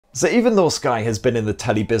So even though Sky has been in the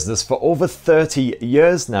telly business for over 30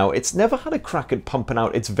 years now, it's never had a crack at pumping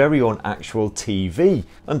out its very own actual TV.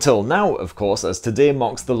 Until now, of course, as today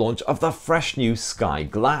marks the launch of the fresh new Sky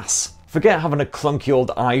Glass. Forget having a clunky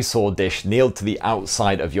old eyesore dish nailed to the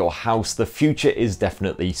outside of your house. The future is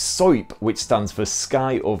definitely SOIP, which stands for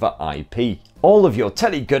Sky over IP. All of your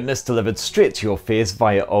telly goodness delivered straight to your face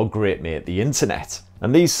via our great mate the internet.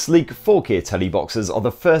 And these sleek 4K telly boxes are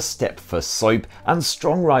the first step for SOIP and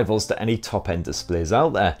strong rivals to any top-end displays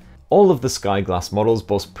out there. All of the Sky Glass models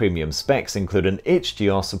boast premium specs, including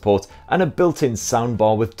HDR support and a built-in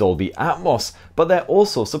soundbar with Dolby Atmos, but they're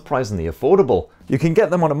also surprisingly affordable. You can get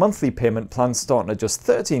them on a monthly payment plan starting at just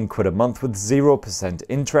 13 quid a month with 0%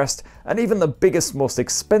 interest, and even the biggest, most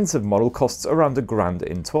expensive model costs around £1,000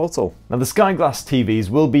 in total. Now the Sky Glass TVs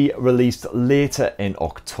will be released later in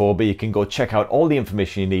October. You can go check out all the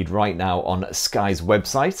information you need right now on Sky's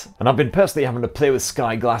website. And I've been personally having to play with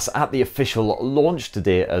Sky Glass at the official launch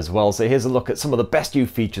today as well, so here's a look at some of the best new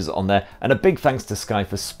features on there, and a big thanks to Sky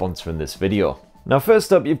for sponsoring this video. Now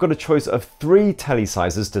first up, you've got a choice of 3 telly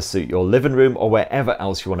sizes to suit your living room or wherever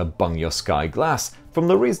else you want to bung your Sky Glass, from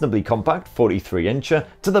the reasonably compact 43-incher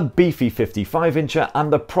to the beefy 55-incher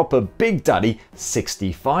and the proper Big Daddy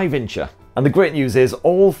 65-incher. And the great news is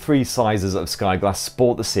all 3 sizes of Sky Glass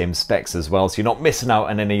sport the same specs as well, so you're not missing out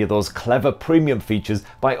on any of those clever premium features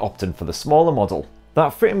by opting for the smaller model.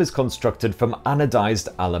 That frame is constructed from anodized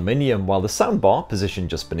aluminium, while the soundbar, positioned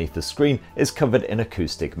just beneath the screen, is covered in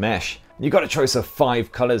acoustic mesh. You've got a choice of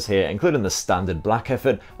 5 colours here, including the standard black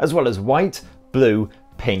effort, as well as white, blue,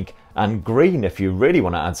 pink and green if you really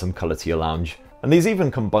want to add some colour to your lounge. And these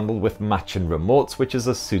even come bundled with matching remotes, which is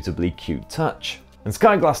a suitably cute touch. And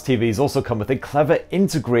Sky Glass TVs also come with a clever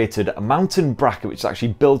integrated mounting bracket, which is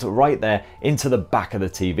actually built right there into the back of the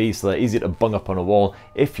TV, so they're easy to bung up on a wall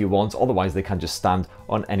if you want, otherwise they can just stand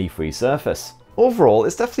on any free surface. Overall,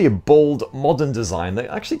 it's definitely a bold, modern design that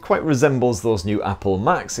actually quite resembles those new Apple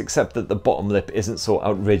Macs, except that the bottom lip isn't so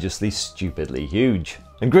outrageously, stupidly huge.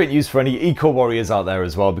 And great news for any eco-warriors out there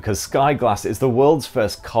as well, because Sky Glass is the world's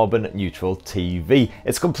first carbon-neutral TV.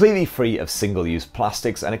 It's completely free of single-use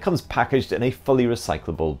plastics, and it comes packaged in a fully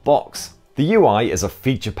recyclable box. The UI is a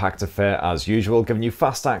feature-packed affair as usual, giving you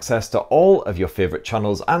fast access to all of your favourite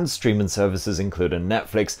channels and streaming services, including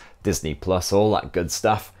Netflix, Disney+, all that good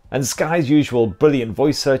stuff. And Sky's usual brilliant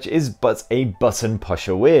voice search is but a button push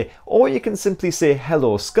away, or you can simply say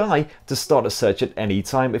 "Hello Sky" to start a search at any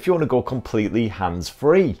time if you want to go completely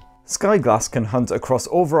hands-free. Sky Glass can hunt across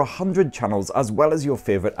over 100 channels as well as your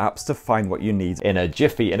favourite apps to find what you need in a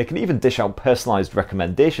jiffy, and it can even dish out personalised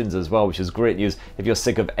recommendations as well, which is great news if you're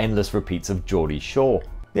sick of endless repeats of Geordie Shore.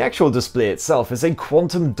 The actual display itself is a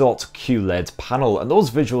Quantum Dot QLED panel, and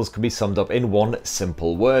those visuals can be summed up in one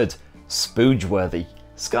simple word: spooge-worthy.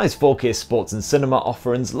 Sky's 4K sports and cinema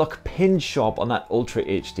offerings look pin sharp on that Ultra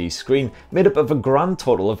HD screen, made up of a grand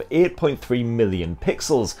total of 8.3 million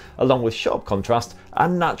pixels, along with sharp contrast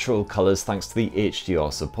and natural colours thanks to the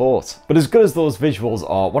HDR support. But as good as those visuals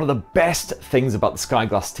are, one of the best things about the Sky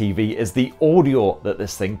Glass TV is the audio that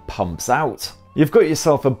this thing pumps out. You've got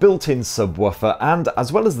yourself a built-in subwoofer, and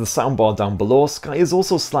as well as the soundbar down below, Sky has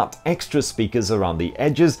also slapped extra speakers around the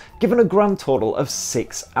edges, giving a grand total of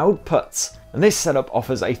 6 outputs. And this setup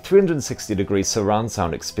offers a 360-degree surround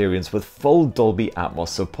sound experience with full Dolby Atmos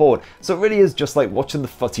support, so it really is just like watching the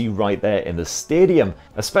footy right there in the stadium,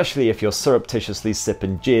 especially if you're surreptitiously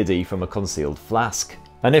sipping JD from a concealed flask.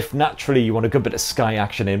 And if naturally you want a good bit of Sky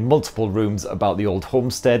action in multiple rooms about the old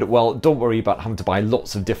homestead, well, don't worry about having to buy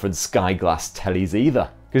lots of different Sky Glass tellies either.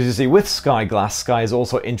 Because you see, with Sky Glass, Sky is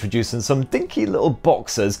also introducing some dinky little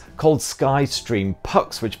boxes called Sky Stream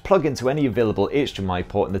Pucks, which plug into any available HDMI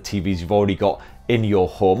port in the TVs you've already got in your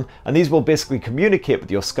home, and these will basically communicate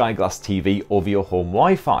with your Sky Glass TV over your home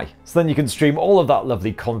Wi-Fi. So then you can stream all of that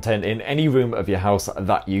lovely content in any room of your house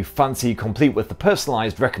that you fancy, complete with the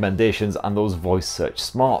personalised recommendations and those voice search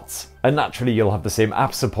smarts. And naturally you'll have the same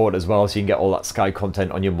app support as well, so you can get all that Sky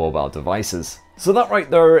content on your mobile devices. So that right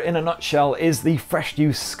there, in a nutshell, is the fresh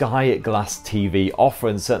new Sky Glass TV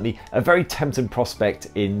offering. Certainly a very tempting prospect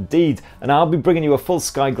indeed. And I'll be bringing you a full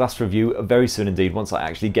Sky Glass review very soon indeed, once I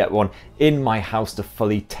actually get one in my house to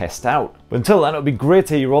fully test out. But until then, it would be great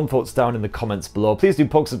to hear your own thoughts down in the comments below. Please do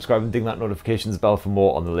poke, subscribe and ding that notifications bell for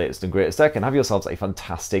more on the latest and greatest tech, and have yourselves a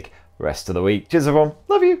fantastic rest of the week. Cheers everyone,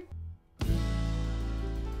 love you!